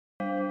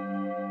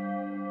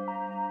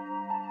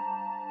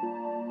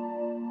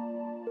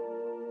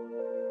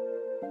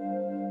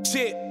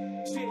Shit.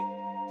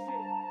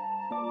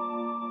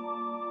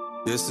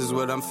 This is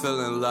what I'm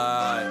feeling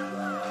like.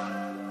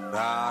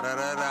 Da, da,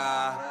 da,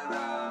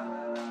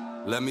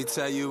 da. Let me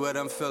tell you what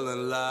I'm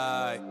feeling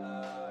like.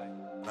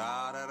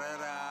 Da, da, da,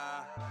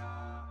 da.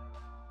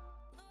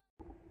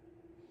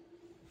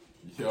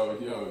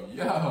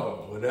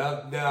 Yo. What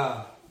up,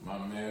 dog? My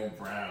man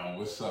Brown,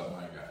 what's up,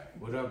 my guy?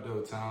 What up,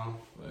 though, Tom?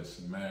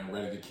 Listen, man,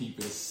 ready to keep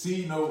it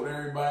C-note with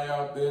everybody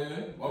out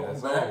there. Welcome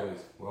As back. always.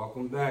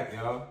 Welcome back,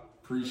 y'all.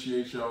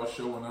 Appreciate y'all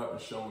showing up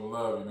and showing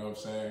love, you know what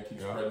I'm saying? Keep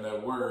spreading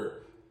that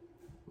word.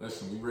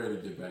 Listen, we ready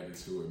to get back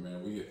into it,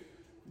 man. We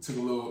took a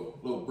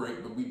little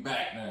break, but we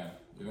back now.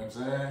 You know what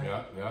I'm saying?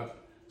 Yeah.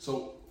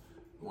 So,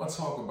 I want to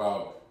talk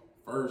about,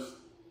 first,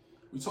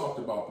 we talked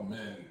about the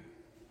men,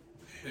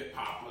 the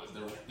hip-hoppers,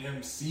 the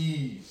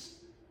MCs.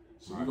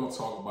 So we're going to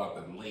talk about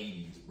the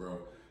ladies, bro.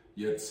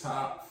 Your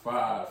top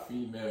 5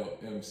 female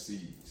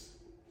MCs.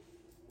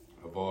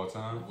 Of all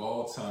time? Of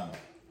all time.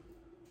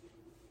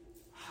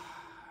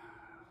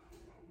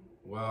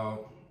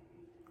 Well,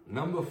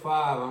 number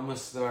 5, I'm going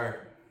to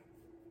start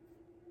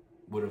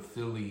with a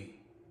Philly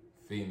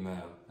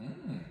female.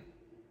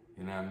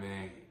 You know what I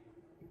mean?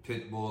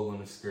 Pitbull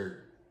in a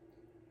skirt.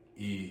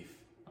 Eve.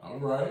 All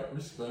right,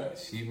 respect.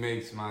 She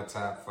makes my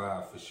top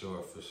 5 for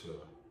sure.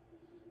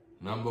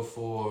 Number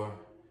 4,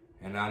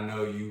 and I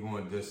know you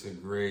gonna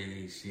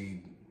disagree.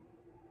 She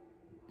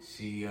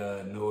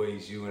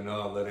annoys you and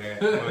all of that.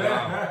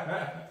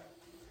 But,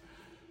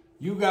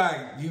 you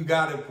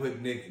gotta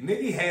put Nicki.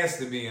 Nicki has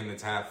to be in the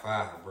top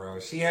 5, bro.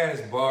 She has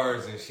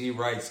bars and she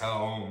writes her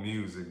own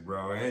music,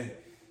 bro. And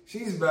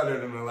she's better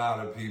than a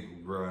lot of people,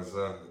 bro.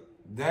 So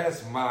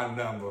that's my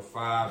number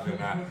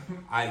 5.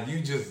 And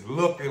you just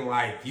looking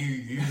like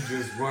you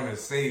just want to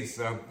say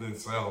something.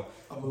 So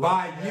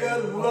by your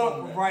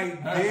look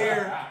right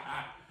there,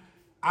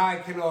 I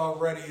can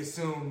already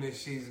assume that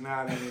she's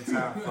not in the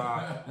top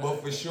 5.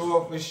 But for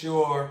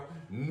sure,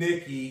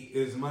 Nicki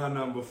is my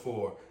number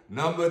 4.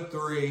 Number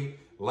 3,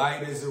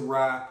 Light as a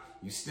Rock.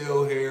 You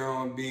still hear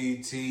on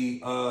BET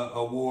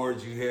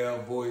awards, you hear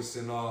her voice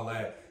and all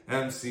that.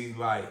 MC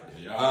Light.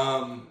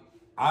 Yeah.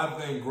 I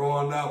think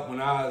growing up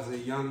when I was a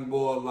young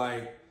boy,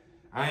 like,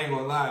 I ain't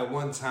gonna lie,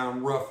 one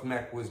time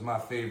Roughneck was my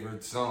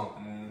favorite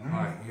song.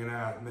 Like, you know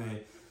what I mean?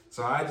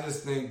 So I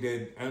just think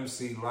that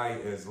MC Light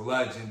is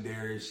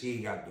legendary. She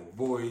got the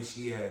voice,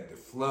 she had the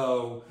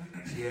flow,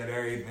 she had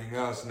everything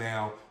else.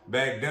 Now,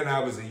 back then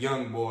I was a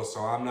young boy, so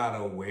I'm not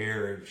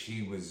aware if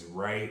she was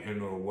right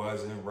and or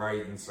wasn't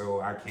right, and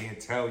so I can't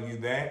tell you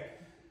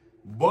that.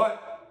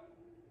 But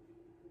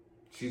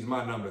she's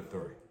my number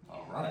 3.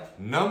 All right.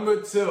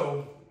 Number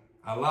 2,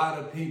 a lot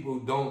of people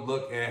don't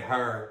look at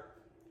her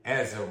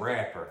as a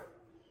rapper.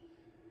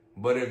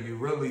 But if you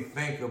really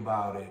think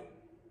about it,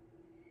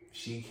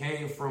 she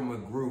came from a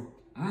group.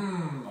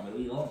 There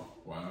you go.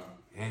 Wow.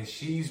 And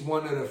she's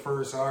one of the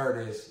first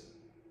artists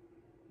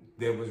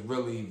that was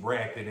really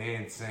rapping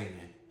and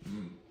singing.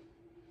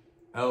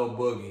 L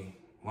Boogie,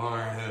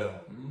 Lauryn Hill.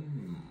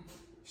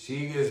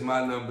 She is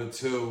my number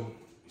 2.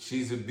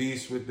 She's a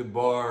beast with the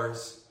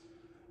bars.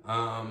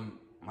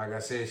 Like I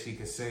said, she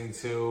can sing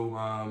too.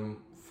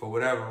 For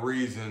whatever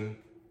reason,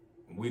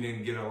 we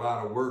didn't get a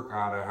lot of work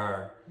out of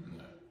her.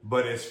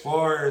 But as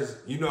far as,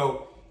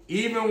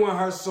 even when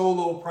her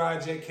solo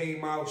project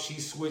came out, she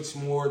switched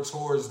more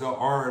towards the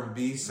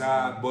R&B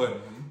side.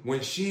 But when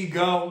she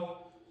go,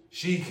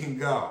 she can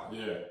go.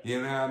 Yeah.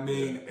 You know what I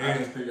mean? Yeah. I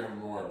just think I'm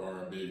more of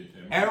R&B.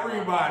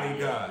 Everybody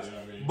does. You know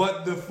what I mean?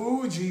 But the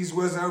Fugees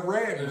was a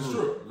rap group. It's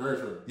true. Very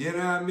true. You know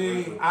what I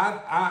mean?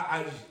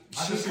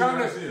 She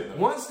kind of,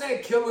 once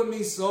that Killing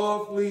Me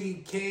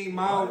Softly came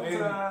out,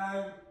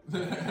 I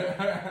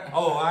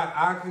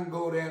can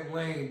go that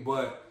lane,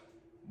 but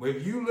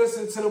if you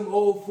listen to them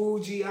old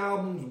Fuji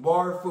albums,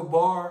 bar for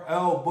bar,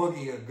 L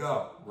Boogie a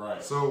go.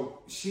 Right. So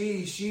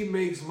she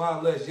makes my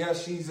list.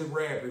 Yes, she's a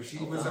rapper. She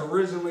was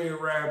originally a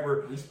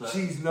rapper. Respect.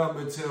 She's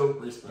number 2.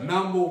 Respect.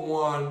 Number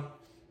 1,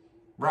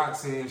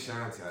 Roxanne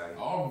Shante.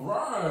 All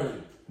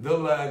right. The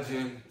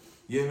legend.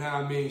 You know what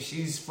I mean?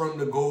 She's from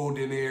the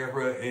golden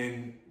era,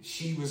 and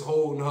she was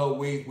holding her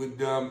weight with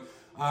them.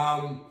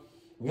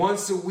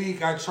 Once a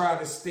week, I try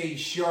to stay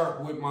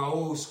sharp with my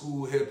old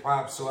school hip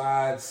hop, so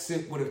I'd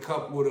sit with a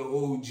couple of the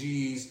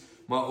OGs,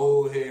 my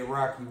old head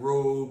Rocky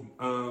Road,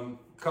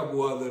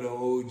 couple other the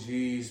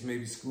OGs,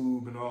 maybe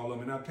Scoob and all of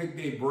them, and I picked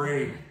their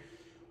brain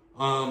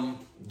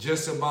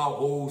just about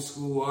old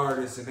school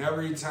artists. And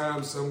every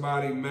time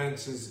somebody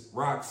mentions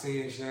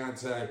Roxanne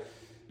Shante,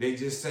 they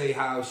just say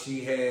how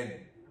she had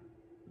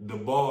the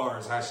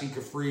bars, how she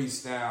could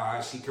freestyle,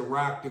 how she could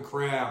rock the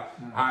crowd,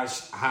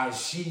 how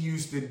she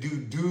used to do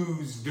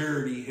dudes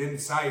dirty in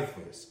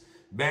ciphers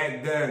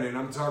back then. And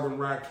I'm talking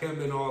Rakim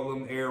and all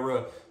them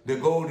era, the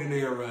golden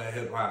era of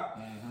hip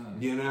hop.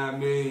 You know what I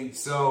mean?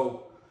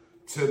 So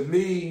to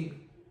me,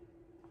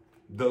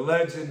 the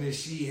legend that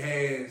she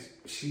has,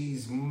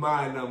 she's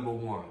my number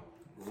 1.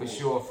 For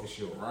sure.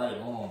 Right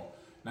on.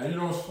 Now, you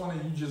know what's funny?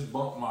 You just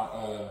bumped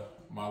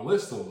my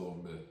list a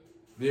little bit.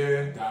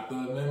 Yeah. Got to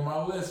amend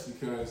my list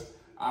because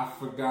I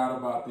forgot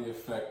about the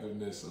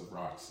effectiveness of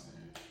Roxanne.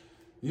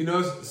 You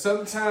know,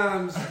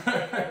 sometimes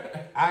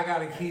I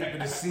gotta keep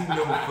it a C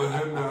note for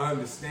him to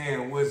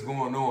understand what's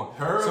going on.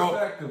 Her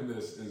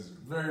effectiveness is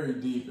very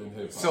deep in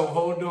hip hop. So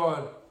hold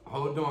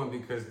on,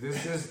 because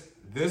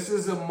this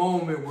is a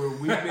moment where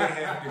we may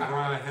have to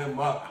grind him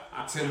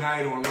up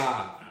tonight on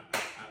live.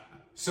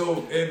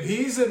 So if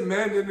he's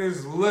amending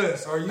his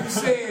list, are you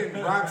saying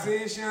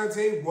Roxanne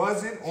Shante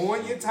wasn't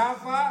on your top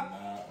 5?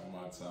 Not on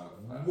my top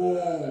 5.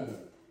 Whoa.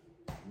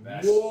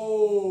 That's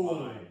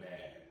Whoa. my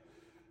bad.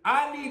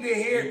 I need to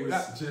hear it.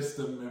 Was just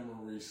a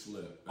memory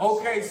slip. That's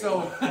okay,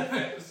 so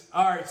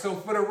all right. So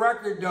for the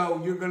record,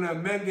 though, you're gonna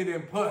amend it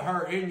and put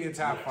her in your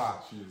top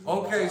 5.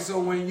 Okay, so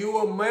when you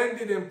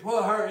amend it and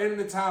put her in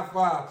the top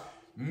 5,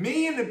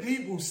 me and the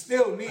people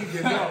still need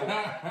to know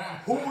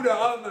who the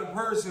other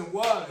person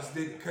was,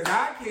 because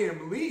I can't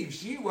believe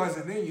she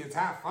wasn't in your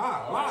top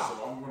 5. Wow.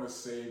 So I'm gonna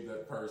save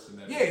that person.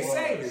 That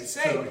Save it.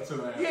 Save it.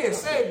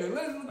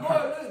 Let's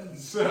go.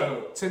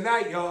 So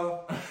tonight,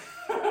 y'all,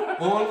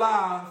 on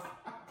live.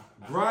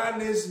 Grind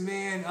this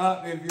man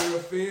up if you're a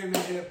fan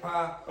of hip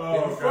hop.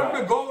 From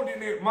the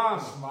Golden Era, Mama.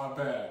 It's my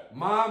bad.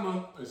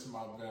 Mama. It's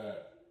my bad.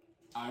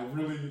 I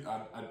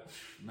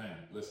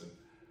man, listen.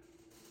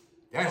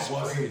 I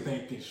wasn't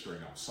thinking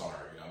straight. I'm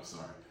sorry.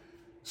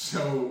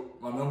 So,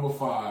 my number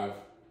 5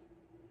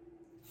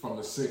 from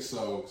the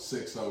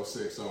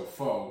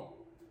 60-60-60-4,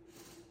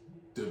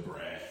 Da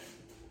Brat.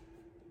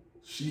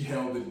 She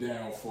held it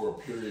down for a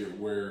period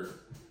where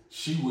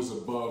she was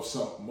above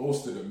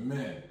most of the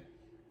men,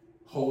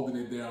 holding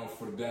it down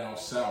for the down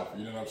south.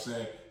 You know what I'm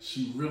saying?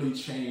 She really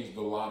changed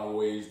a lot of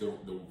ways the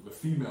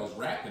females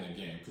rapping the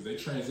game, because they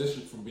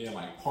transitioned from being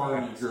like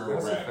party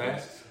girl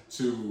rappers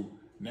to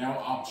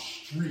now I'm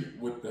street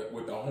with the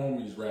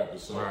homies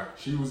rappers. So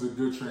she was a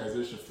good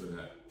transition for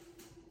that.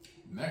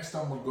 Next,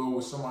 I'm gonna go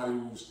with somebody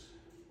whose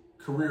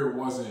career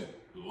wasn't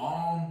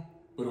long,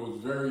 but it was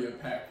very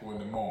impactful in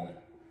the moment.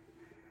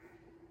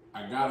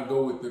 I gotta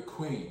go with the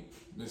queen,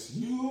 Miss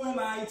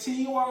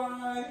UNITY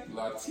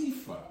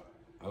Latifah.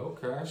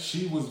 Okay.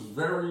 She was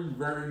very,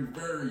 very,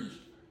 very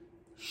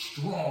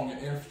strong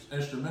and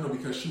instrumental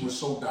because she was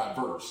so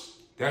diverse.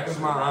 That was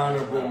my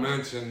honorable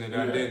mention that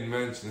I didn't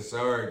mention.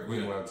 Sorry,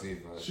 Queen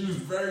Latifah. She was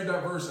very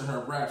diverse in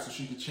her rap, so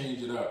she could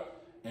change it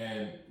up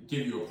and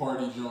give you a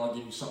party joint,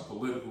 give you something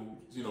political,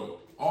 you know,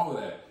 all of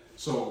that.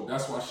 So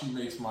that's why she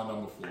makes my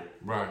number 4.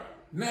 Right.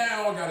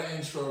 Now I got an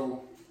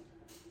intro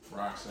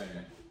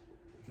Roxanne.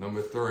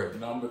 Number 3.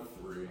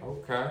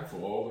 Okay.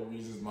 For all the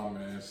reasons my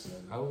man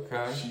said.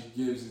 Okay. She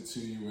gives it to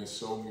you in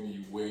so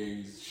many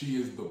ways. She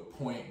is the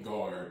point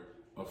guard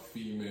of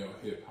female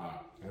hip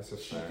hop. That's a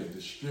fact. She could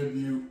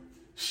distribute.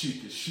 She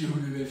could shoot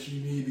it if she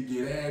need to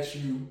get at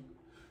you.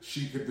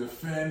 She could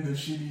defend if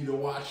she need to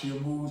watch your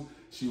moves.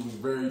 She was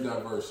very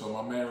diverse. So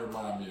my man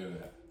reminded me of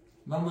that.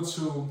 Number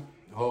 2.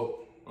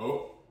 Hope.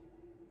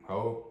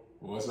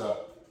 What's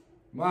up?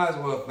 Might as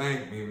well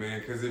thank me, man,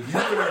 because if you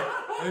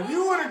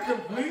would have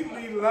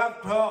completely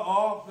left her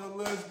off the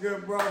list,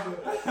 good brother,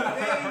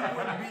 they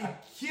would be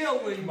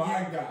killing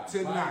tonight.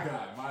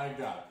 My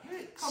guy.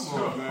 Come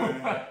on,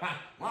 man.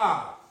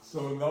 Wow.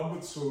 So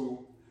number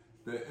 2,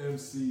 the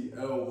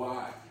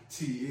MCLYTE.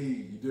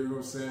 You dig what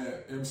I'm saying?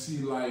 MC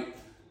Lyte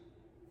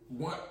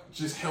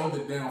just held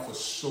it down for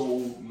so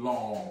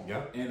long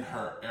in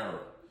her era,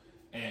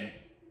 and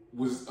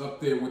was up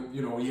there with,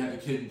 you know, he had the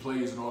Kid and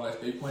Plays and all that.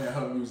 They playing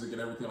her music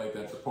and everything like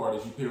that. The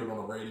parties, you hear it on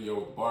the radio,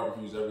 the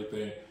barbecues,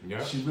 everything.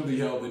 Yeah. She really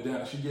held it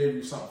down. She gave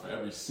you something for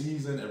every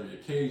season, every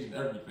occasion,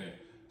 everything.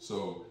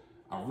 So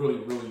I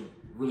really, really,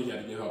 really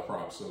had to give her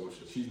props. So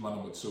she's my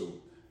number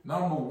 2.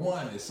 Number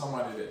 1 is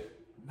somebody that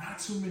not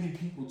too many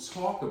people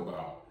talk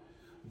about,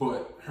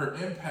 but her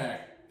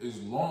impact is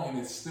long and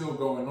it's still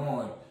going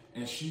on.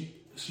 And she's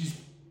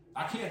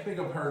I can't think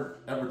of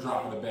her ever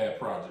dropping a bad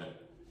project.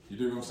 You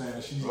dig what I'm saying?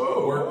 And she's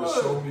worked with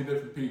so many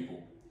different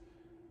people.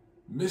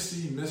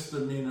 Missy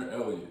Misdemeanor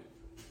Elliott.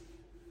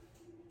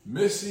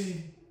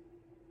 Missy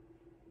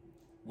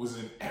was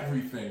in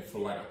everything for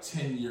like a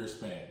 10-year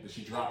span. That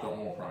she dropped her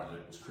own project.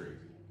 It was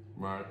crazy.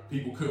 Right.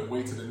 People couldn't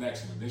wait to the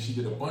next one. Then she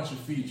did a bunch of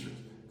features.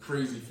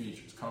 Crazy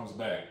features. Comes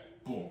back.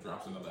 Boom.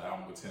 Drops another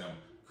album with him.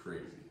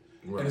 Crazy.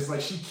 Right. And it's like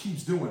she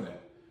keeps doing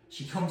that.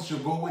 She'll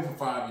go away for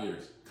 5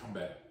 years. Come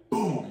back.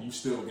 Boom. And you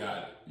still got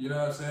it. You know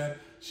what I'm saying?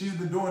 She's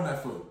been doing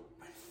that for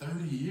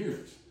 30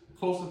 years,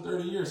 close to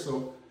 30 years.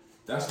 So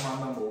that's my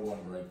number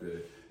 1 right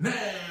there.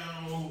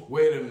 Now,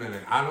 wait a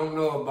minute. I don't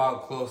know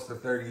about close to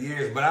 30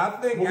 years, but I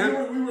think we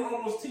were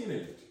almost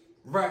teenagers.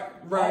 Right.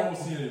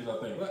 Almost teenagers, I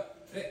think.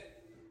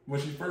 When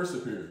she first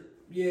appeared.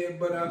 Yeah,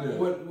 but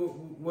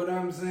what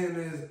I'm saying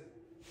is,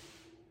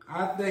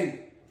 I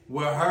think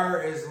with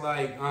her is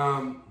like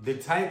the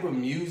type of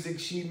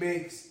music she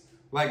makes.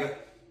 Like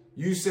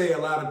you say, a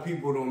lot of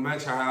people don't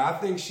mention her. I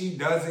think she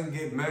doesn't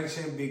get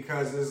mentioned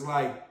because it's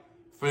like,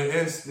 for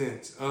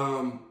instance,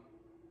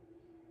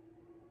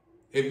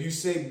 if you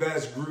say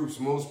best groups,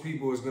 most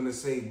people is gonna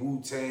say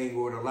Wu-Tang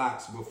or the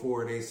Lox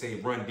before they say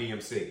Run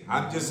DMC.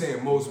 I'm just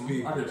saying most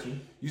people. I get you.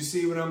 You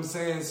see what I'm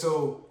saying?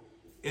 So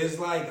it's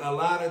like a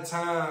lot of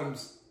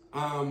times,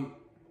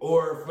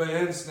 or for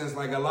instance,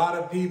 like a lot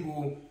of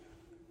people,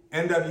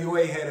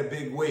 NWA had a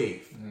big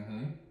wave.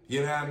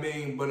 You know what I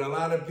mean? But a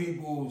lot of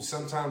people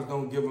sometimes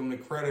don't give them the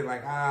credit,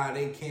 like,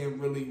 they can't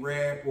really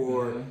rap,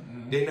 or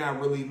they're not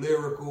really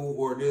lyrical,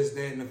 or this,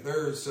 that, and the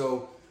third.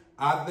 So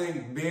I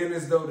think being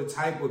as though the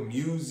type of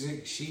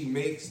music she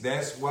makes,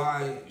 that's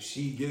why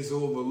she gets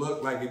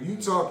overlooked. Like, if you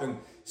talking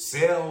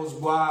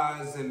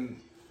sales-wise and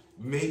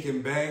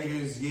making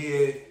bangers,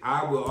 yeah,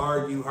 I would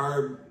argue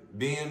her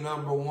being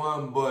number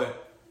one,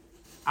 but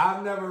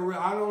I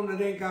don't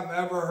think I've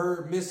ever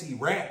heard Missy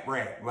rap.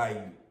 Like,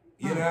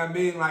 you know what I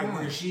mean? Like,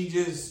 where she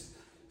just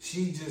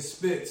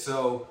spits.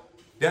 So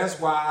that's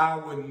why I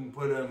wouldn't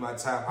put her in my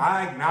top.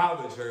 I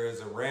acknowledge her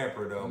as a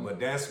rapper though, but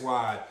that's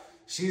why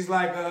she's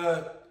like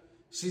how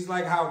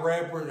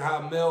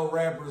male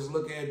rappers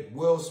look at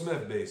Will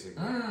Smith,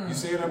 basically. You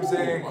see what I'm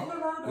saying? I've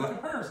never heard that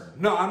comparison.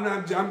 No, I'm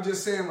not. I'm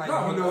just saying, like,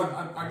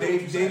 I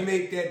they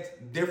make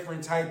that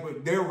different type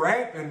of. They're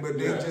rapping, but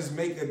they just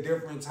make a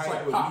different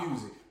type of pop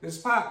music. It's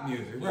pop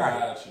music, Yeah, right?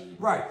 got you.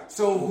 Right.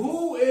 So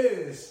who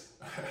is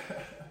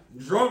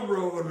drum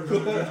roll? Who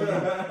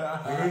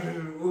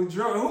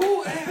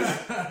is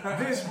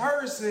this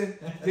person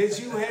that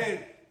you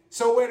had?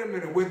 So wait a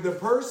minute. Would the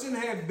person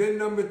have been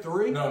number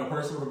 3? No, the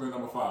person would have been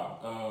number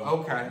 5.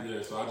 Okay.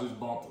 Yeah, so I just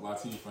bumped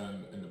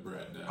Latifah and the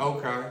Brat down.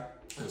 Okay.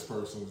 This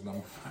person was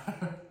number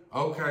 5.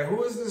 Okay.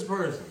 Who is this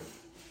person?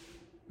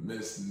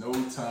 Miss No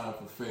Time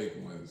for Fake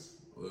Ones,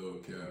 Lil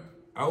Kim.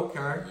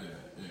 Okay.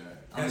 Yeah.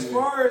 As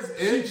far as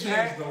she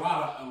impact, changed a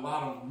lot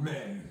of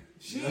men.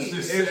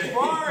 As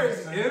far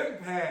as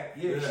impact,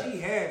 she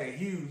had a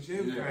huge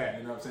impact. Yeah,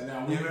 you know what I'm saying?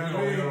 Now, we don't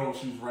know if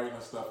she's writing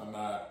her stuff or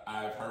not.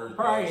 I've heard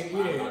right, things.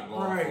 I'm not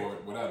going for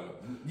it, whatever.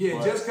 Yeah,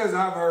 but, just because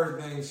I've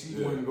heard things, she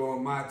wouldn't go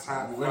in my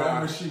top 5.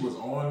 Whatever she was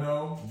on,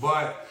 though.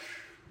 But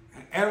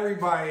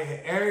everybody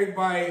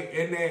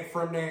in that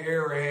from that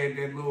era had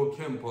that little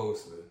Kim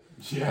poster.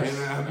 Yes. You know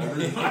what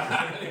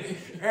I mean?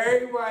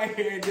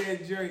 Everybody had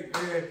that joint,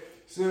 man.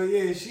 So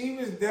yeah, she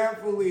was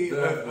definitely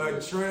a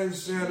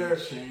trendsetter,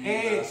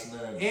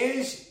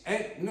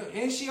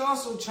 and she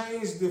also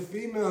changed the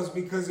females,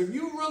 because if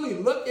you really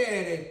look at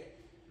it,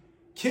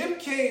 Kim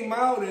came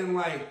out and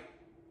like,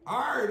 all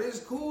right,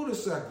 it's cool to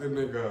suck the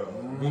nigga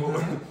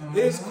up.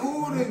 It's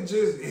cool to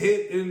just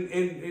hit and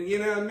you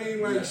know what I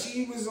mean? Like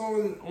she was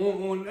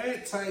on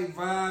that type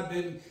vibe,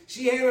 and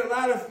she had a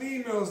lot of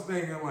females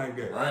thinking like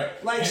that.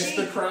 Right. Like it's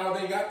the crowd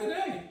they got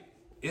today.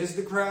 It's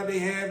the crowd they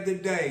have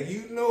today.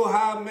 You know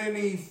how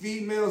many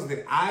females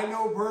that I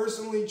know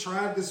personally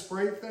tried the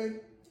spray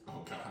thing?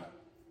 Oh, God.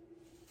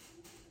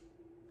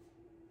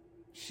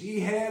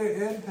 She had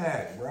an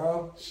impact,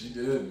 bro. She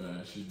did,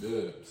 man. She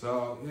did.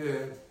 So,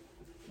 yeah.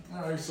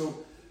 All right,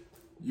 so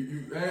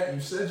you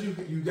said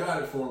you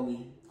got it for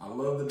me. I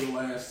loved it the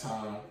last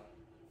time.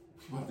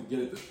 I'm about to get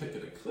it to pick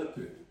it and clip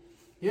it.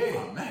 Yeah.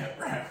 Oh, man,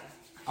 bro.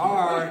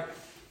 All right.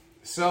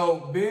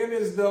 So, being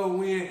as though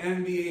we in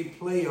NBA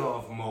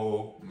playoff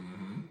mode,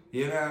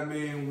 you know what I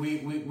mean?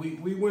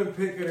 We went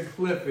pick it and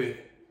clip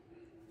it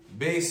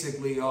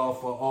basically off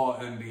of all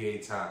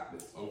NBA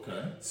topics.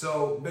 Okay.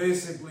 So,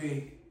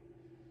 basically,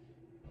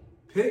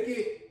 pick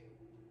it,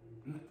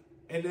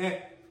 and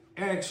that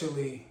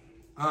actually,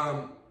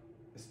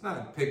 it's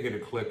not pick it or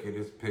click it,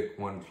 it's pick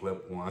one,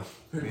 clip one.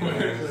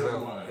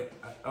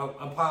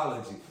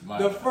 Apology.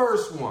 The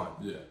first one.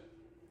 Yeah.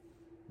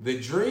 The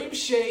Dream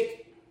Shake.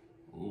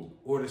 Ooh.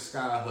 Or the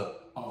Sky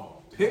Hook.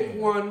 Oh, pick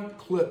one,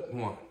 clip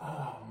one.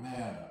 Oh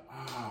man.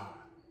 I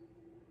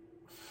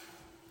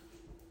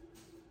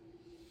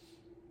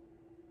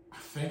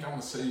think I'm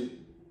gonna say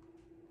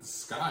the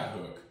Sky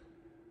Hook,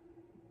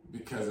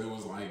 because it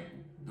was like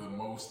the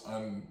most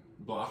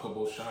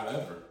unblockable shot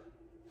ever.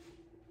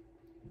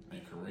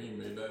 And Kareem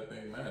made that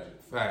thing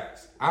magic.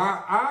 Facts.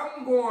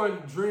 I'm going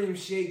Dream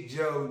Shake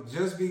Joe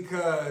just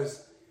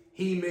because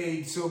he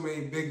made so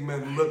many big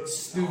men look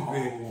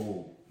stupid.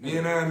 Oh.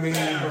 You know what I mean?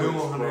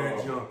 Doing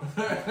that jump.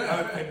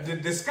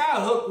 The Sky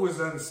Hook was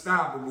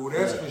unstoppable.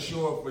 That's for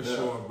sure.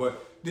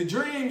 But the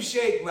Dream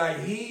Shake,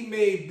 like, he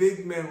made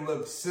big men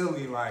look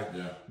silly. Like,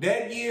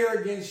 that year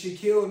against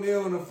Shaquille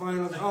O'Neal in the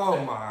finals, oh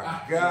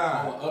my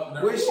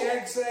God. What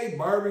Shaq say?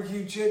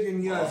 Barbecue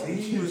chicken? Yes,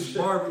 he was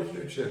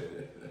barbecue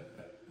chicken.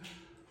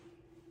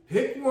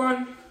 Pick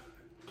one,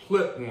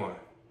 clip one.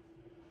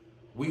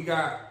 We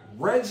got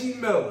Reggie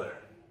Miller,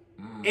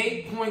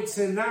 8 points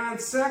in 9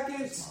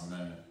 seconds. Oh,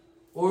 man.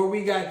 Or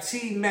we got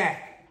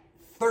T-Mac,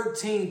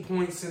 13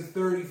 points in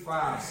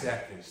 35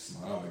 seconds.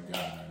 My other guy,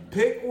 man.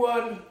 Pick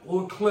one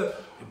or clip.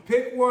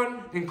 Pick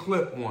one and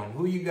clip one.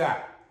 Who you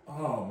got?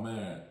 Oh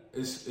man,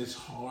 it's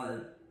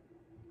hard.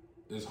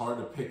 It's hard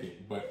to pick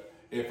it, but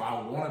if I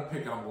want to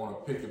pick it, I'm going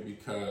to pick it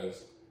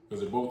because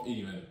they're both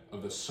even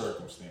of the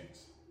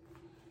circumstance.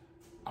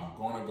 I'm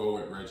going to go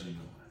with Reggie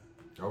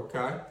Miller.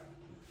 Okay.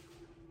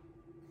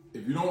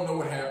 If you don't know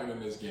what happened in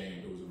this game,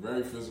 it was a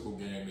very physical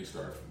game.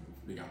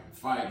 They got in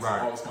fights,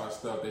 all this kind of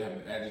stuff. They have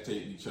been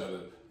agitating each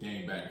other,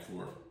 game back and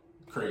forth.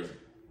 Crazy.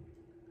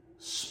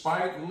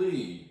 Spike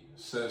Lee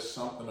says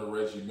something to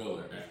Reggie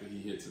Miller after he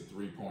hits a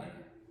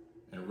 3-pointer.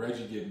 And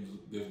Reggie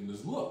gives him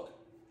this look.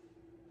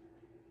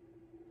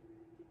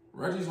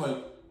 Reggie's like,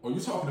 oh, you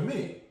talking to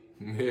me?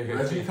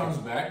 Reggie comes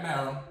back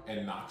down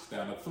and knocks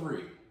down a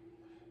 3.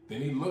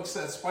 Then he looks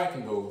at Spike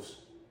and goes,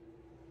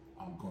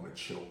 I'm going to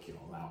choke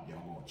y'all out. Y'all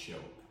going to choke.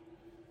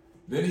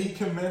 Then he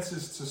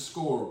commences to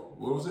score,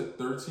 what was it,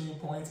 13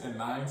 points in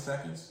 9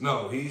 seconds?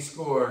 No, he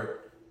scored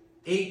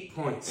 8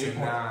 points in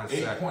 9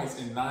 seconds. 8 points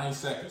in 9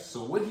 seconds.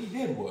 So what he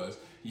did was,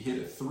 he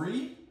hit a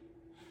 3,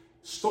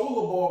 stole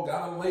the ball,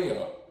 got a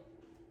layup,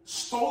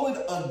 stole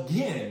it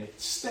again,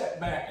 stepped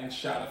back and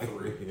shot a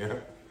 3. Yeah.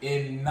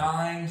 In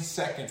 9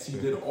 seconds, he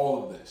did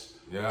all of this.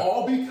 Yeah.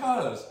 All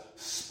because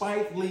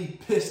Spike Lee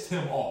pissed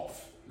him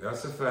off.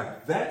 That's a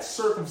fact. That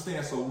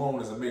circumstance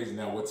alone is amazing.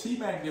 Now, what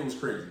T-Mac did was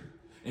crazy.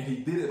 And he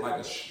did it like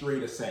a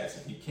straight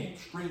assassin. He came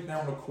straight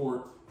down the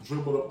court,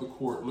 dribbled up the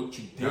court, looked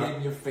you dead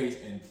in your face,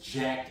 and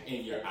jacked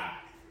in your eye.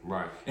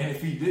 Right. And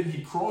if he didn't,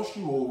 he crossed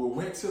you over,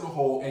 went to the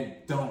hole, and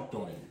dunked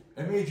on you.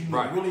 It made you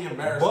look really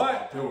embarrassed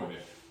about doing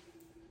it.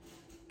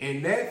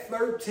 And that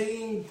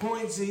 13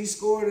 points he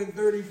scored in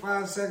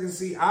 35 seconds,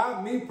 see,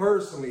 me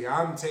personally,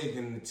 I'm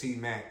taking the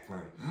T-Mac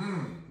thing.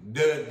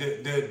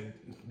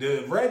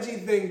 The Reggie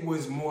thing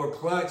was more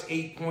clutch,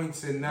 8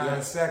 points in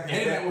 9 seconds.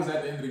 And that was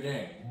at the end of the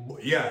game.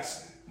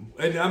 Yes.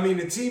 And I mean,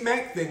 the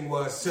T-Mac thing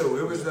was too.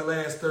 It was the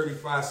last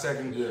 35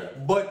 seconds. Yeah.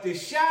 But the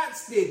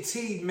shots that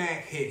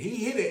T-Mac hit,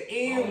 he hit an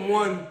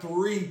and-one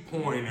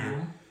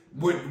 3-pointer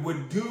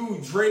with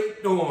dude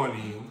draped on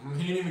him.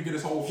 He didn't even get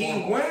his whole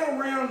He went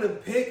around the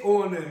pick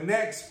on the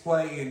next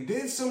play and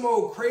did some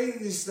old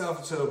crazy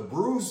stuff to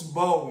Bruce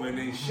Bowen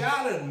and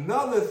shot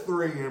another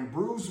 3 in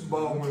Bruce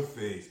Bowen's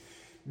face.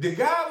 The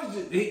guy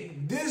was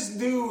this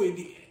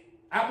dude,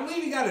 I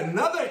believe he got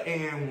another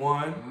and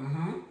one.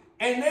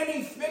 And then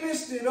he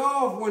finished it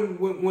off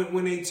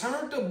when they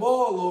turned the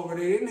ball over.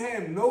 They didn't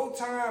have no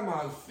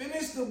timeout.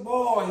 Finished the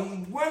ball.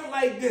 He went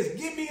like this.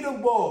 Give me the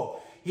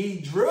ball.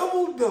 He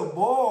dribbled the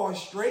ball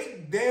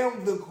straight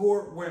down the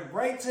court, went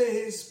right to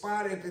his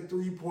spot at the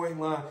 3-point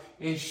line,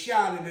 and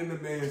shot it in the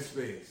man's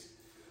face.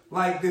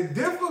 Like, the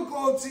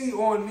difficulty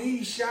on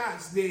these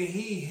shots that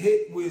he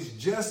hit was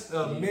just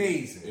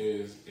amazing. He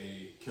is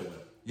a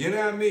killer. You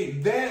know what I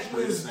mean? That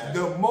was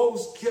the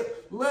most killer.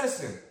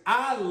 Listen,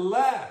 I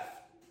left.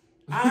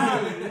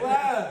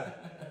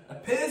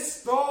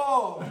 Pissed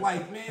off.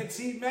 Like, man,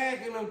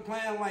 T-Mac and them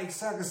playing like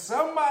suckers.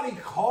 Somebody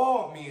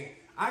called me.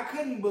 I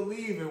couldn't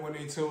believe it when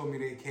they told me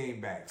they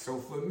came back. So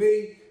for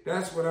me,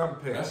 that's what I'm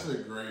picking. That's a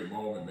great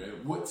moment,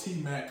 man. What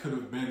T-Mac could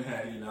have been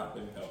had he not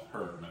been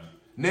hurt, man.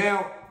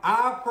 Now,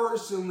 I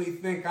personally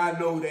think I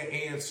know the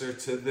answer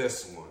to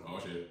this one. Oh,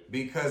 shit.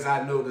 Because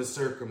I know the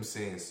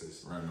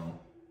circumstances. Right on.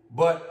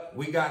 But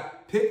we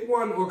got pick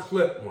one or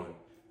clip one.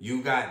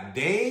 You got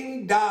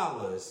Dame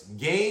Dollars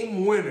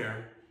game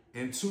winner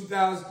in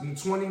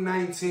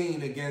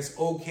 2019 against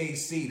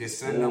OKC to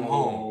send them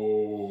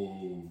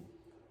home.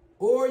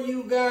 Or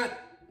you got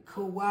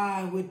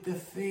Kawhi with the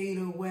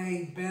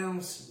fadeaway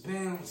bounce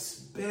in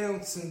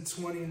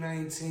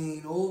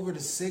 2019 over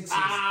the Sixers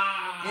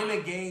in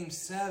a game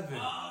 7.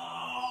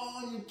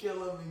 Oh, you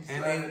killing me,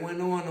 and they went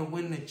on to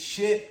win the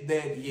chip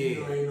that year.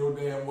 You know, ain't no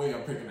damn way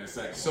I'm picking that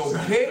second. So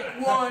pick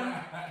one,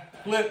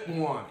 flip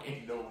one.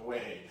 Ain't no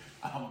way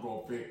I'm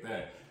gonna pick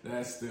that.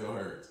 That still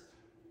hurts.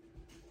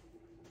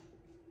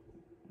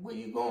 Where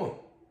you going?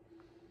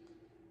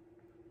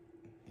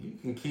 You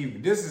can keep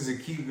it. This is a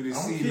keep it to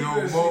see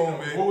no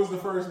moment. What was the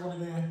first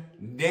one again?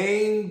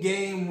 Dame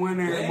game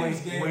winner when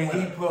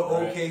he put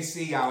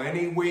OKC out, and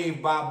he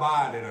waved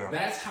bye-bye to them.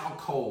 That's how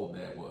cold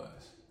that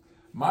was.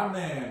 My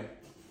man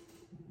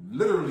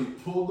literally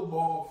pulled the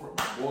ball,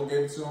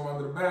 gave it to him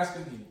under the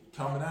basket. He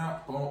coming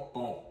out, boom,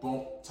 boom,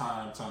 boom,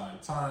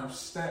 time,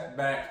 step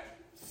back,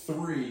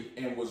 3,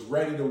 and was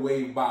ready to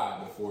wave by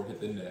before it hit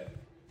the net.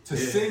 To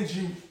send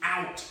you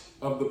out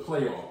of the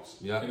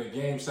playoffs in a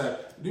game 7.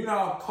 Do you know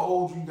how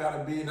cold you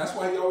gotta be? And that's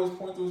why he always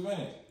points to his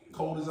veins.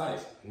 Cold as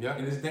ice. Yeah.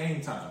 And it's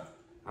Dame time.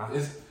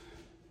 It's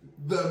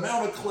the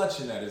amount of clutch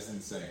in that is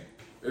insane.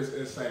 It's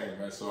insane,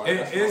 man. So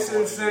it's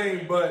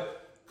insane,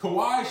 but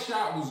Kawhi's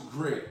shot was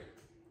great.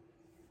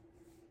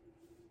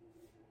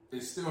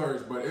 It still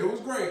hurts, but it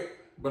was great.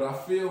 But I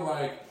feel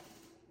like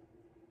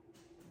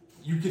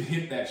you could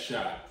hit that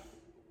shot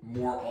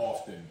more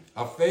often.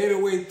 A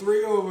fadeaway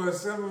 3 over a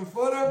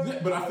 7-footer? Yeah,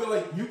 but I feel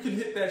like you can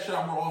hit that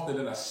shot more often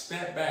than a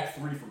step back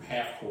 3 from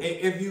half court.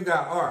 If you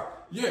got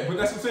art. Yeah, but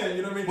that's what I'm saying.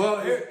 You know what I mean?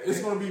 Well,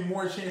 it's going to be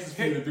more chances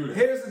for you to do that.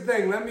 Here's the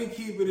thing. Let me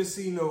keep it a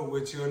C-note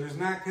with you. And it's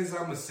not because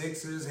I'm a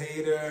Sixers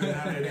hater or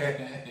none of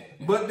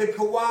that. But the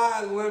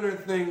Kawhi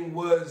Leonard thing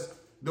was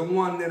the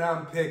one that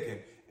I'm picking.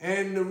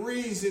 And the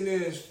reason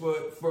is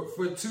for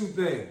 2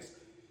 things.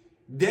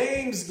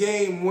 Dame's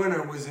game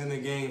winner was in the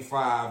game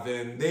 5,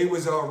 and they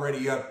was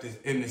already up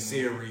in the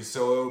series.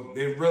 So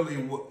it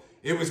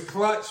was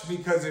clutch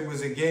because it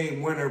was a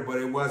game winner, but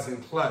it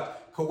wasn't clutch.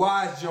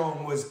 Kawhi's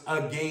joint was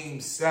a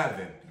game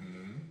 7.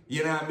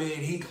 You know what I mean?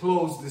 He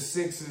closed the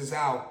Sixers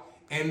out.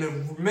 And the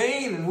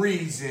main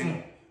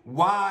reason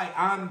why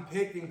I'm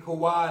picking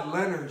Kawhi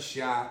Leonard's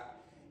shot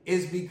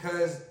is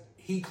because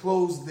he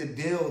closed the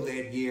deal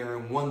that year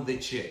and won the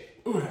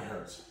chip. Ooh, that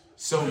hurts.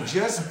 So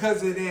just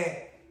because of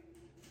that,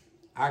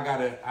 I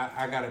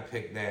gotta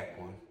pick that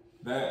one.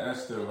 That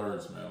still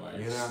hurts, man. Like,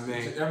 you know what I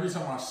mean? Every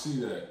time I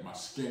see that, my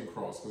skin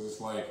crawls because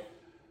it's like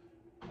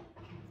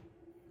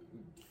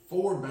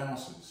 4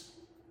 bounces.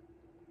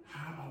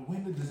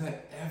 When does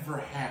that ever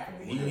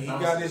happen? He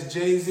got his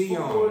Jay-Z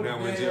on.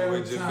 Now,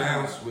 would you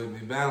bounce with me?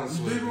 Bounce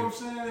with me. You dig what I'm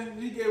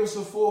saying? He gave us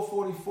a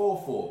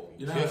 444 for.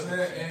 You know what I'm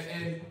saying?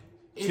 And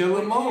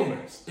killer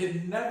moments.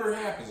 It never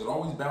happens. It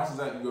always bounces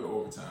out. You go to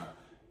overtime.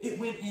 It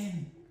went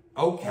in.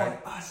 Okay.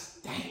 Like us.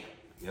 Damn.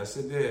 Yes,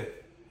 it did.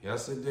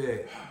 Yes, it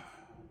did.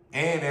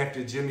 And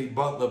after Jimmy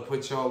Butler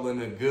put y'all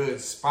in a good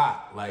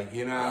spot, like,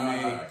 you know what I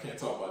mean? I can't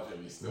talk about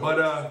Jimmy still.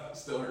 But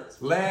still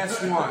hurts.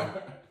 Last one.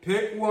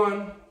 Pick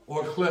one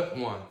or clip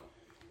one.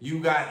 You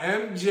got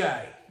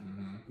MJ,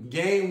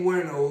 game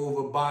winner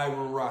over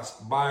Byron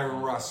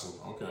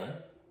Russell. Okay.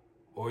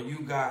 Or you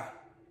got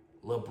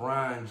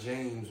LeBron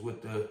James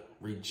with the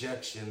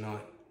rejection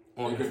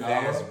on the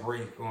fast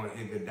break on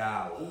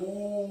Iguodala.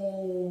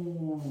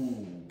 Ooh.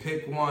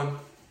 Pick one,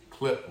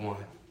 clip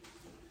one.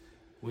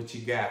 What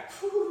you got?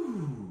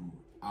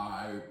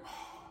 I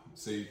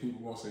see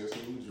people gonna say it's a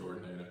little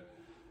Jordan hater.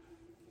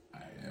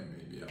 I am,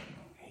 maybe, I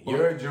don't know.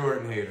 You're a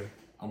Jordan hater.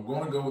 I'm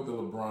gonna go with the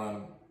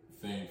LeBron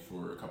thing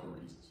for a couple of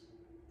reasons.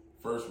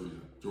 First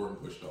reason, Jordan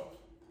pushed off.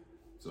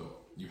 So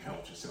you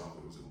helped yourself,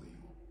 it was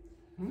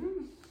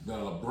illegal. The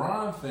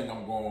LeBron thing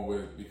I'm going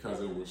with because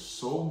there was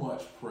so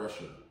much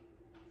pressure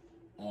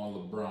on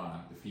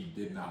LeBron if he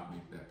did not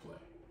make that play.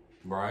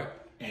 Right.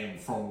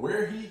 And from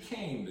where he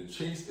came to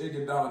chase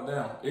Iguodala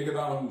down,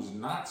 Iguodala who's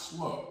not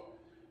slow,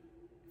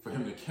 for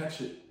him to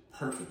catch it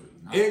perfectly.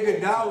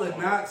 Iguodala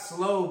not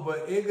slow,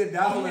 but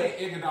Iguodala.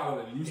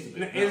 Iguodala that used to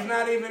be. It's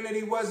not even that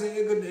he wasn't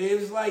Iguodala. It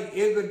was like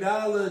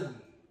Iguodala,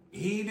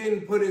 he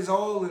didn't put his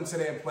all into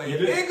that play.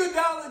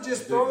 Iguodala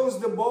just throws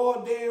the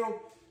ball down.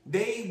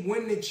 They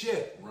win the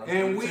chip.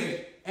 And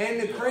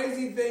the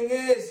crazy thing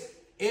is,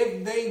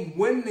 if they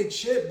win the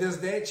chip, does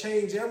that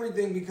change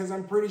everything? Because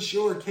I'm pretty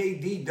sure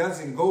KD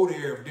doesn't go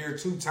there if they're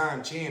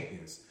 2-time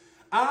champions.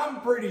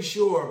 I'm pretty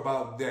sure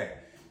about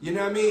that. You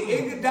know what I mean?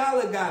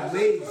 Iguodala got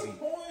lazy.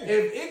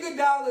 If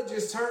Iguodala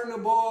just turned the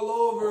ball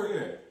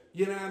over,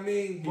 you know what I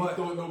mean? He thought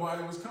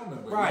nobody was coming.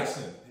 But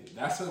listen,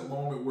 that's a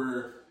moment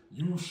where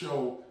you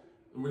show,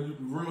 when you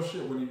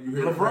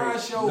hear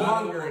LeBron showed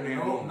hunger in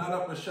that moment. Nut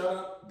up and shut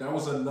up. That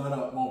was a nut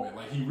up moment.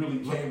 Like, he really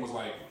came, was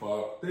like,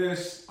 fuck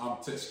this.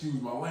 Excuse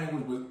my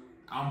language, but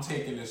I'm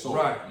taking this over.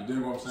 Right. You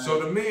dig what I'm saying?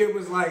 So to me, it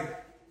was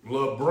like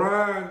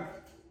LeBron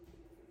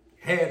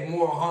had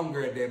more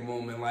hunger at that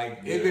moment.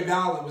 Like,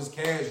 Iguodala was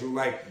casual.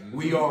 Like,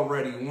 we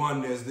already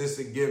won this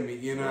a gimme.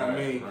 You know what I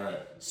mean? Right.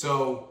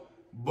 So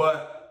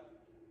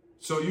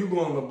you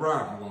going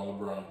LeBron? I'm going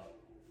LeBron.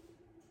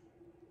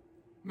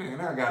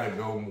 Man, I gotta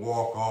go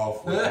walk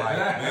off with Mike,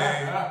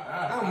 man.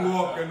 I'm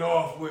walking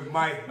off with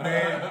Mike,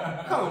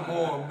 man. Come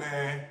on,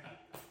 man.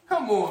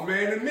 Come on,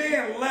 man. The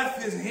man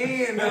left his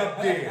hand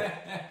up there.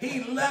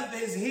 He left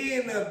his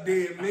hand up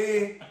there,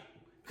 man.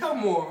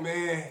 Come on,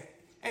 man.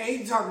 And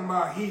he talking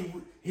about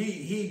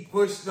he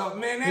pushed up.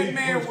 Man, that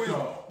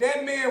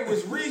man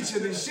was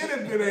reaching. It should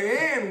have been an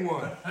and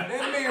one.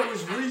 That man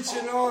was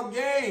reaching all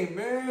game,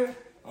 man.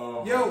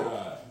 Oh, yo, my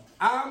God.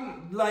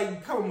 I'm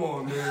like, come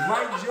on, man.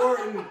 Mike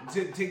Jordan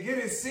to get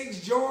his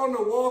 6th Jordan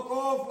to walk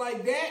off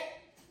like that.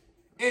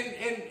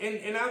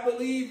 And I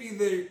believe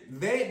either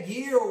that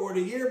year or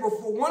the year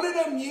before, one of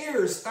them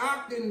years,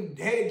 Stockton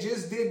had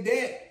just did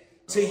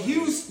that to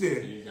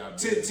Houston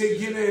to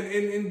get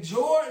in. And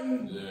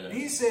Jordan,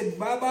 he said,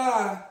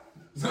 bye-bye.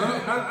 So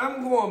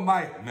I'm going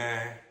Mike,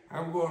 man.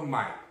 I'm going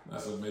Mike.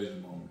 That's a major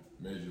moment.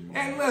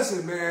 And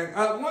listen, man,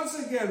 once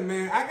again,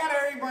 man, I got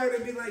everybody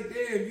to be like,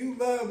 damn, you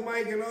love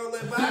Mike and all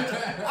that. But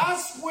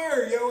I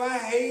swear, yo, I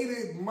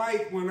hated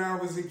Mike when I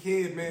was a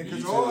kid, man,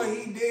 because all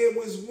he did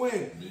was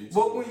win.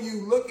 But when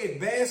you look at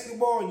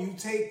basketball and you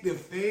take the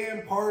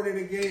fan part of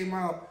the game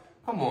out,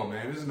 come on,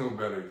 man, there's no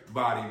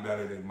body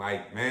better than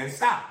Mike, man.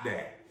 Stop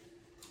that.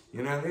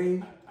 You know what I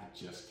mean? I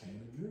just can't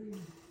agree.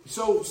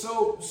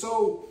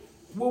 So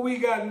what we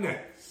got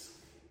next?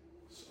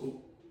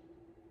 So,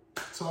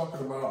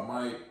 talking about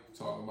Mike,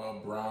 talking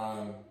about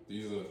Bron,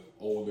 these are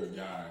older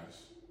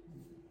guys.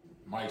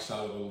 Mike's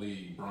out of the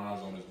league.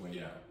 Bron's on his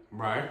way out.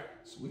 Right.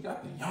 So we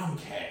got the young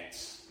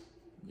cats,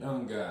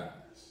 young guys.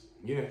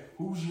 Yeah.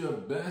 Who's your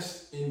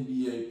best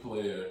NBA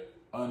player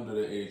under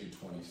the age of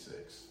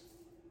 26?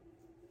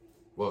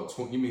 Well,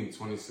 you mean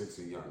 26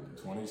 and younger?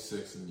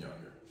 26 and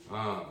younger.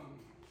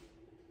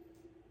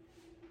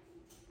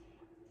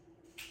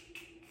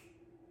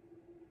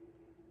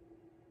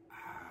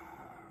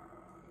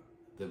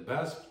 The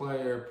best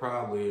player,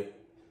 probably,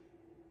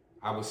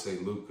 I would say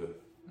Luka.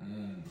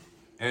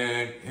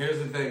 And here's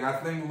the thing. I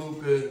think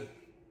Luka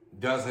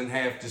doesn't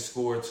have to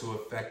score to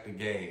affect the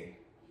game.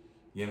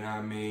 You know what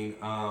I mean?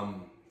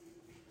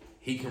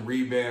 He can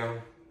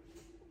rebound.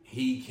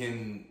 He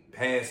can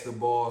pass the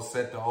ball,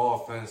 set the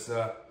offense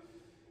up.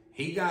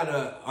 He got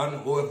a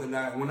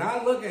unorthodox. When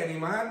I look at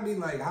him, I'd be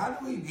like, how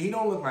do he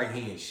don't look like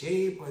he in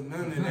shape or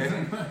none of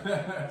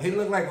that. He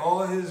look like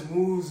all his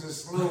moves are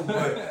slow,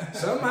 but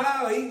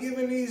somehow he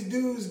giving these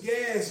dudes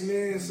gas,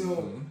 man.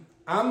 So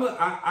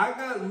I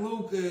got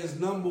Luka as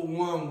number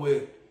one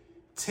with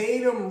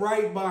Tatum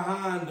right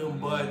behind him,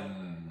 but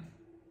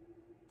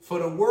for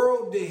the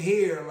world to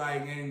hear,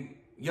 like, and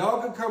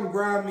y'all can come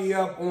grind me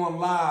up on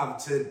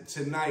live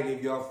tonight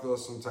if y'all feel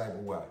some type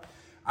of way.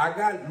 I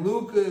got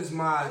Luka as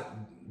my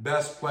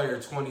best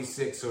player,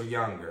 26 or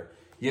younger.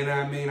 You know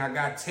what I mean? I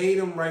got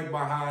Tatum right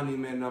behind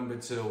him at number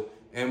 2.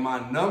 And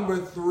my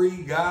number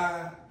 3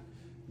 guy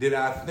that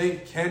I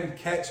think can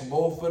catch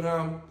both of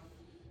them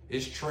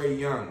is Trae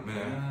Young,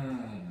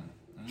 man.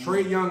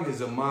 Trae Young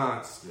is a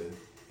monster.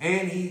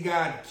 And he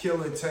got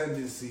killer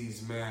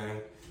tendencies,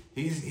 man.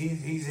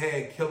 He's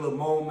had killer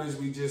moments.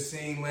 We just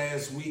seen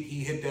last week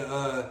he hit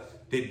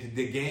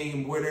the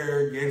game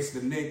winner against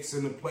the Knicks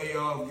in the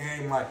playoff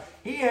game. Like,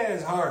 he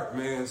has heart,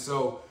 man.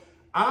 So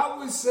I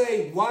would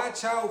say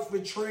watch out for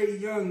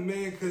Trae Young,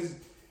 man, because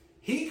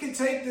he could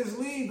take this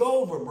league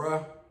over,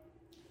 bruh.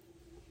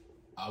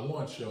 I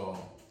want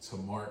y'all to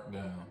mark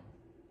down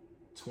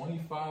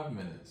 25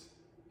 minutes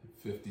and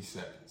 50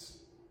 seconds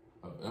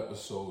of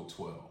episode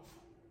 12.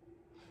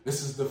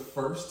 This is the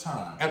first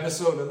time.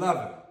 Episode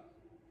 11.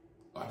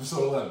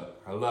 Episode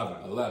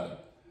 11. 11.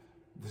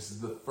 This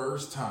is the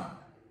first time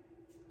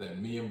that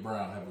me and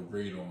Brown have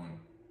agreed on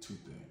 2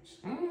 things.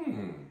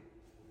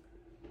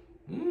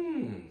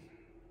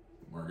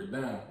 Mark it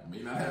down. It may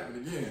not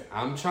happen again.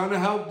 I'm trying to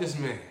help this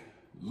man.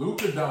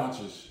 Luka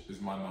Doncic is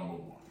my number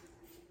 1.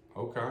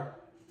 Okay.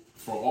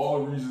 For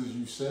all the reasons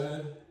you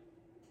said,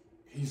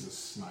 he's a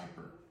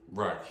sniper.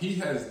 Right. He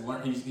has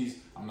learned. He's.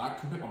 I'm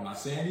not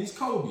saying he's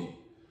Kobe,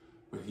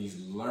 but he's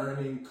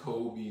learning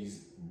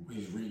Kobe's.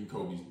 He's reading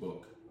Kobe's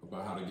book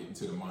about how to get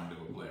into the mind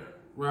of a player.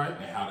 Right.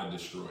 And how to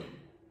destroy you.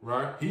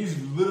 Right. He's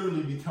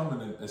literally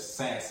becoming an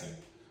assassin.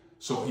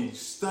 So he's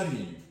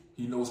studying you.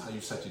 He knows how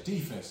you set your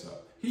defense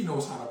up. He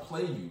knows how to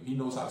play you. He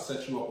knows how to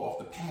set you up off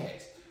the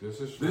pass. This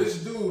is true.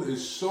 This dude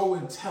is so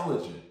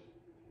intelligent,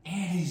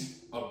 and he's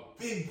a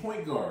big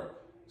point guard,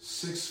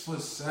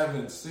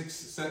 6'7",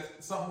 6'6",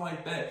 something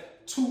like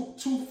that.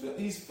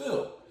 He's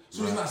Phil,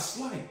 so he's not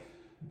slight.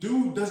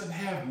 Dude doesn't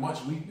have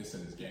much weakness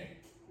in his game.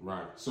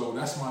 Right. So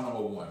that's my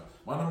number 1.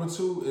 My number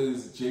 2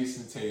 is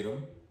Jason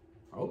Tatum.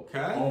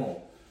 Okay.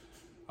 Oh,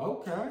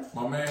 okay.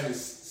 my man is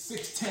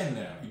 6'10"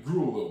 now. He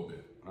grew a little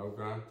bit.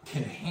 Okay.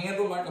 Can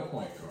handle like a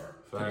point guard.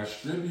 Can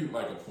distribute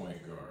like a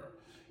point guard.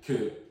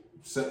 Could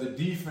set the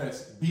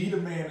defense, be the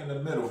man in the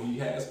middle. He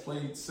has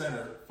played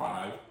center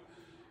 5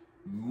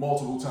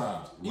 multiple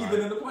times,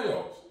 even in the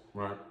playoffs.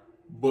 Right.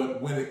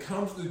 But when it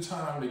comes to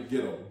time to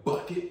get a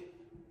bucket,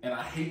 and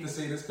I hate to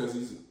say this because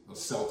he's a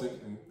Celtic,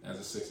 and as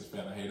a Sixers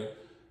fan, I hate him.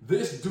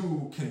 This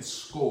dude can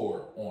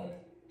score on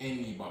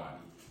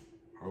anybody.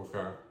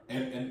 Okay.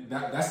 And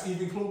that's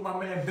even including my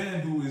man Ben,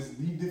 who is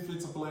the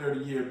defensive player of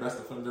the year, best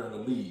defender in the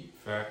league.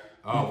 Fact.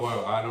 Oh,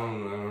 well, I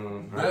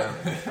don't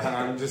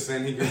I'm just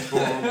saying he can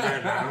score on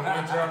Ben. I don't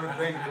want y'all to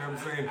think that I'm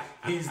saying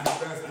he's the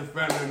best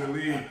defender in the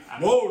league.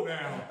 Whoa,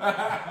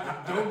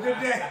 now. Don't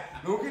get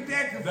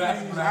that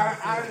confused.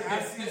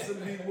 I see some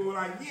people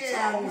like,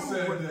 yeah, Tone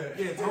said that.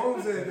 Yeah,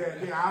 Tone said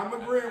that. Yeah,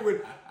 I'm agreeing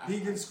with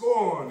he can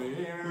score on it.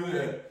 You know what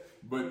I mean?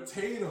 But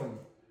Tatum,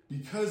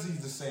 because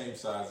he's the same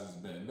size as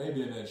Ben,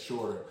 maybe an inch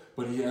shorter,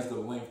 but he has the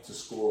length to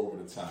score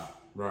over the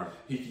top. Right.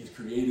 He can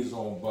create his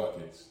own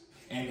buckets.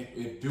 And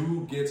if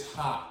dude gets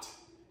hot,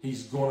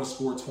 he's going to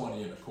score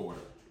 20 in a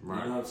quarter.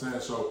 Right. You know what I'm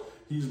saying? So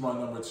he's my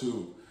number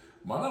 2.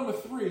 My number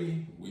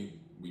 3, we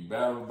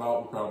battled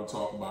about, we probably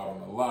talk about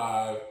on the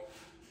live.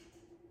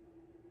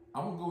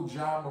 I'm going to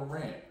go Ja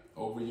Morant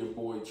over your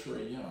boy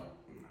Trae Young.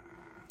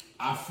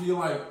 I feel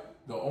like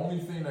the only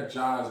thing that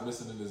Ja is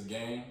missing in this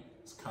game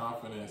is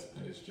confidence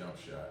and his jump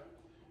shot.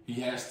 He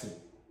has to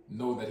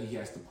know that he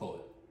has to pull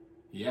it.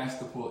 He has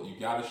to pull it. You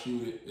got to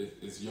shoot it.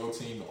 It's your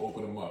team to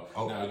open them up.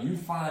 Oh. Now, you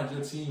find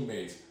your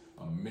teammates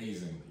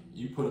amazingly.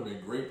 You put them in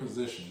great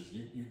positions.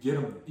 You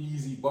get them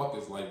easy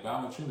buckets. Like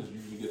Valanciunas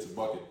usually gets a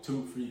bucket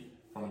 2 feet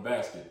from the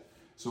basket.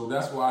 So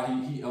that's why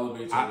he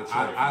elevates over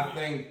Trae. I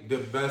think the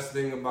best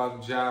thing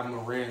about Ja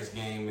Morant's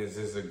game is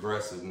his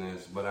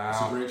aggressiveness. But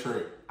it's a great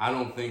trait. I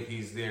don't think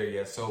he's there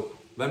yet. So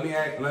let me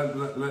ask,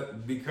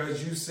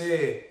 because you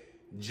said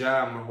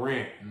Ja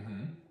Morant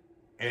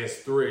as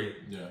 3.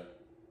 Yeah.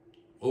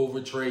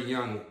 Over Trae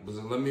Young.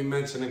 Let me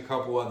mention a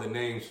couple other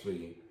names for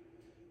you.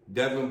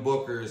 Devin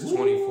Booker is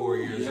 24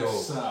 years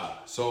old. Sir.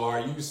 So are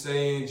you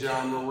saying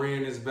Ja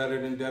Morant is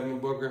better than Devin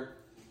Booker?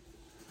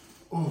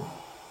 Ooh.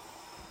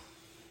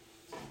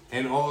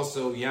 And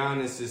also,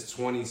 Giannis is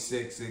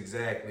 26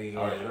 exactly.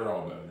 Oh, yeah, they're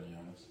all better than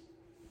Giannis.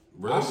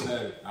 Really? I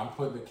said it. I'm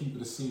putting the keep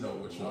it a C note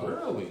with y'all.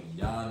 Really?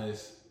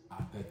 Giannis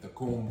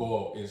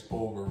Antetokounmpo is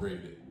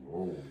overrated.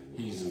 Oh.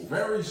 He's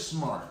very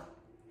smart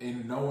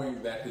in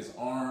knowing that his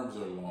arms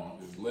are long,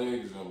 his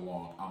legs are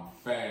long, I'm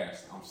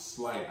fast, I'm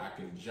slight, I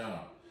can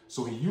jump.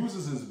 So he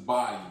uses his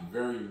body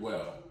very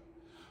well.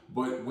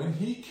 But when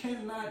he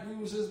cannot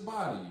use his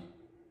body,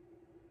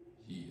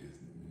 he is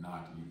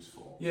not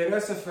useful. Yeah,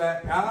 that's a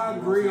fact. I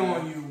agree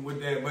on you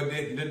with that. But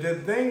the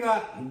thing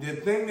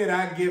that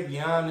I give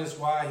Giannis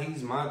why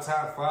he's my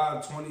top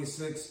 5,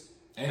 26,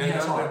 and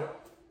that's hard,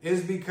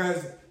 is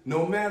because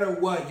no matter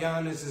what,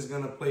 Giannis is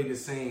gonna play the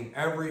same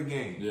every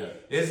game. Yeah,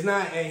 it's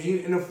not. And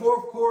in the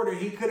fourth quarter,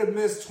 he could have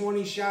missed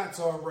 20 shots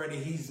already.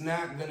 He's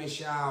not gonna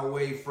shy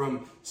away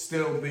from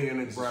still being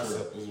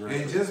aggressive.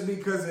 And just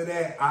because of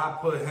that, I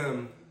put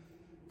him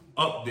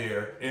up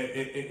there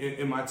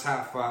in my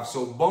top 5.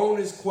 So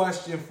bonus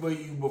question for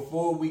you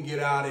before we get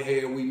out of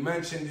here. We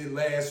mentioned it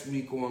last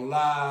week on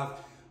live.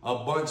 A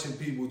bunch of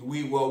people,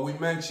 we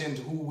mentioned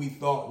who we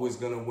thought was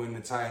going to win the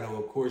title.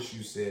 Of course,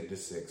 you said the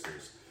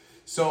Sixers.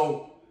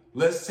 So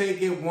let's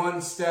take it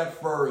one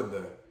step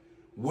further.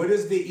 What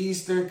is the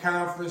Eastern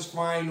Conference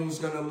Finals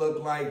going to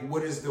look like?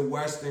 What is the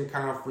Western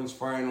Conference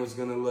Finals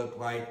going to look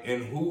like?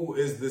 And who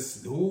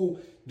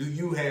do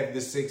you have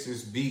the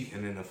Sixers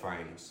beating in the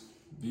finals?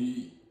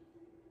 The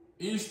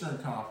Eastern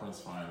Conference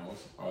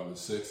Finals are the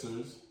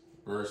Sixers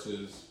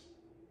versus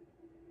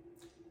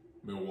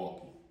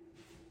Milwaukee.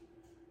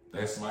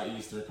 That's my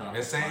Eastern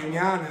Conference. That same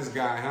Giannis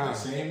guy, huh? The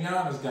same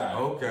Giannis guy.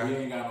 Okay. We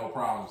ain't got no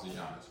problems with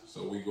Giannis,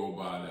 so we go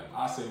by them.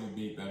 I say we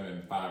beat them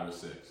in 5 or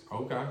 6.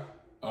 Okay.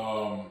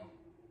 Now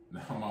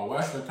my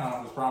Western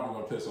Conference probably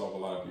gonna piss off a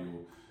lot of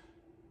people.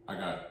 I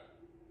got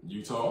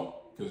Utah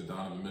because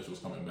Donovan Mitchell's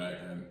coming back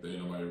and there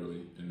ain't nobody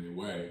really in their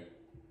way,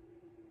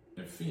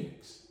 and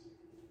Phoenix.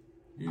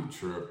 You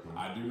tripping.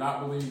 I do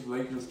not believe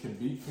Lakers can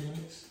beat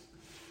Phoenix.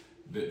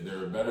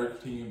 They're a better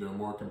team. They're a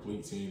more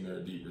complete team. They're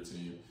a deeper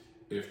team.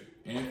 If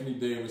Anthony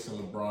Davis and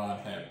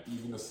LeBron have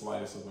even the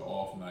slightest of an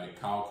off night,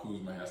 Kyle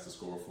Kuzma has to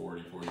score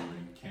 40 for you,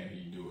 and can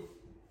he do it?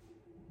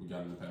 We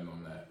got to depend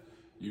on that.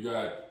 You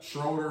got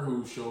Schroeder,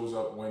 who shows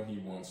up when he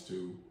wants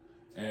to,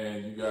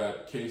 and you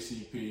got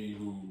KCP,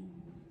 who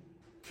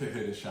could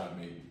hit a shot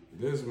maybe.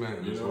 This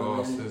man has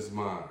lost his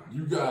mind.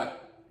 You got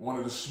one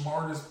of the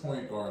smartest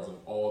point guards of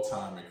all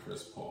time at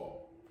Chris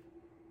Paul,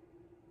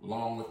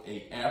 along with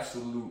an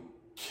absolute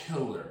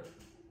killer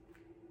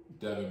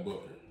Devin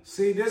Booker.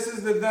 See, this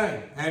is the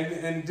thing,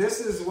 and this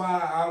is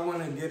why I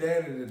want to get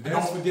at it. And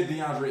don't forget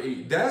DeAndre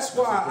Ayton. That's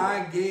why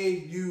I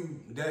gave you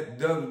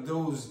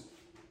those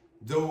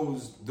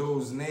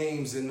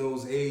names and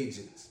those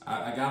agents.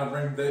 I gotta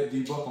bring that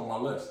D-Book on my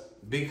list.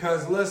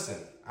 Because listen,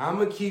 I'm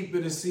gonna keep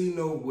it a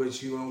C-note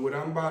with you, and what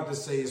I'm about to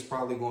say is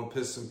probably gonna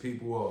piss some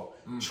people off.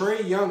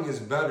 Trae Young is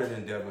better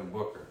than Devin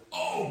Booker.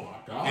 Oh my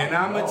God! And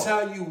I'm gonna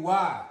tell you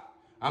why.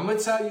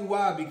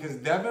 Because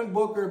Devin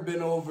Booker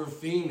been over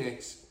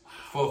Phoenix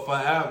for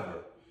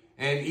forever.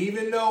 And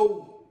even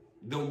though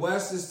the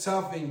West is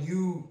tough and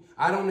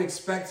I don't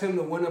expect him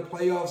to win a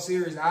playoff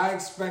series, I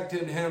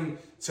expected him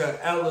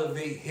to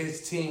elevate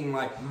his team.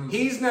 Like,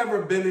 he's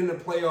never been in the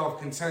playoff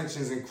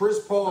contentions, and Chris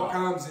Paul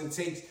comes and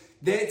takes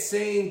that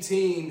same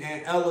team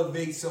and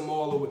elevates them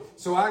all the way.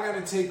 So I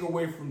got to take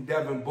away from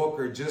Devin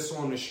Booker just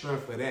on the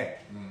strength of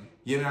that.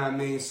 You know what I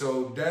mean?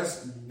 So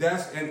that's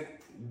and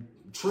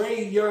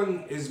Trae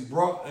Young has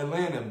brought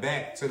Atlanta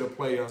back to the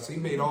playoffs. He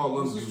made all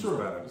those dudes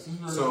better.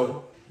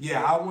 So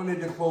yeah, I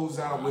wanted to close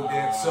out with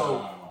that.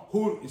 So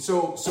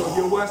So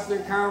your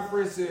Western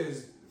Conference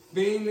is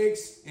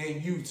Phoenix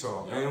and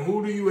Utah. Yep. And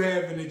who do you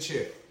have in the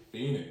chip?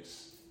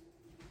 Phoenix.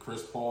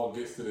 Chris Paul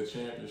gets to the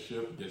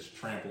championship, gets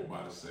trampled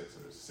by the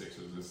Sixers.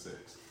 Sixers is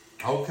 6.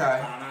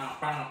 Okay.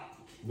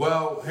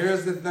 Well,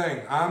 here's the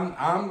thing.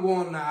 I'm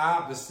going the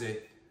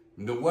opposite.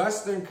 The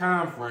Western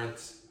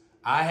Conference,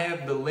 I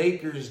have the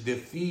Lakers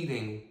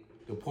defeating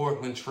the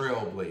Portland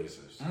Trail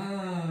Blazers.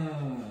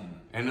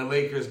 And the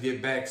Lakers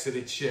get back to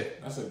the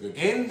chip. That's a good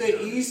In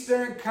the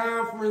Eastern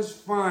Conference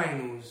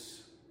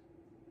Finals,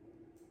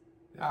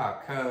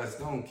 cuz,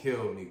 don't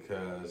kill me,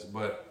 cuz,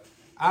 but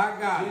I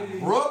got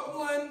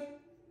Brooklyn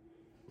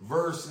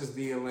versus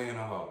the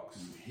Atlanta Hawks.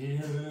 You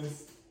hear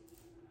this?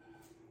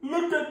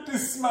 Look at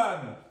this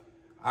man.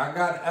 I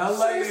got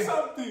LA. Say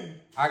something.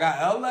 I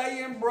got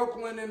LA and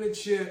Brooklyn in the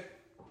chip,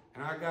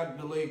 and I got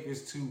the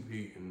Lakers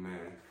 2-peating,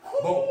 man.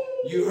 But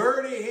you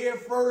heard it here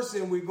first,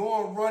 and we're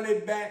going to run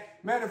it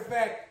back. Matter of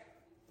fact,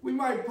 we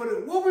might put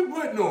it. What we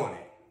putting on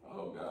it?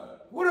 Oh God.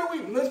 What are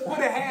we? Let's put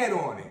a hat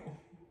on it.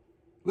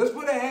 Let's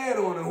put a hat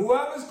on it.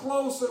 Whoever's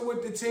closer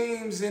with the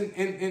teams and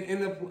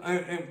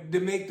to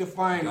make the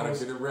finals.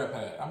 Gotta get a rep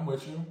hat. I'm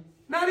with you.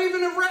 Not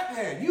even a rep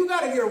hat. You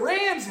gotta get a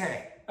Rams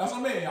hat. That's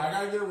what I mean. I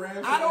gotta get a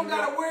Rams hat. I don't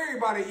gotta worry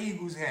about an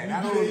Eagles hat.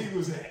 You get an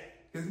Eagles hat.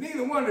 Because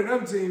neither one of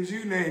them teams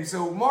you named.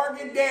 So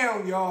mark it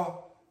down,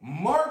 y'all.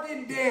 Mark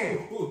it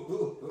down.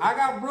 I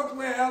got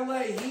Brooklyn,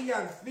 LA. He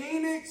got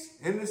Phoenix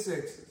and the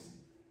Sixers.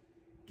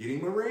 Get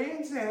him a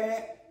Rams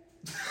hat.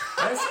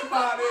 That's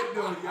about it,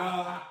 though,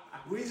 y'all.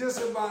 We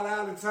just about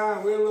out of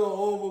time. We're a little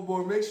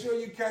overboard. Make sure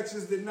you catch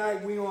us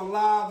tonight. We on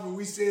live. If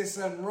we said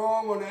something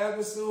wrong on the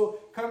episode,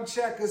 come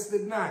check us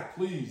tonight.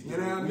 Please, you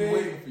know what I mean? We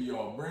waiting for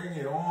y'all. Bring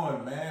it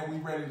on, man. We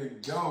ready to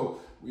go.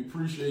 We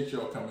appreciate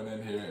y'all coming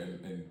in here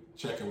and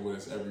checking with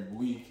us every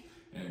week.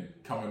 and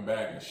coming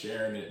back and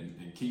sharing it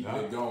and keeping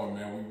it going,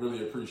 man. We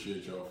really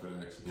appreciate y'all for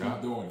that. So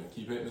keep doing it.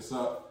 Keep hitting us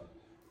up.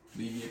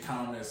 Leave your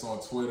comments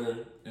on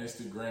Twitter,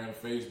 Instagram,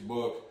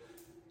 Facebook.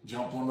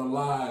 Jump on the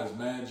lives,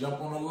 man.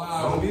 Jump on the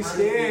lives. Don't be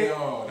scared.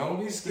 Y'all. Don't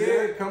be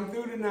scared. Come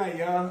through tonight,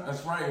 y'all.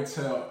 That's right.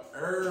 Tell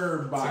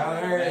everybody. Tell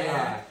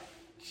everybody.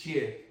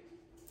 Shit.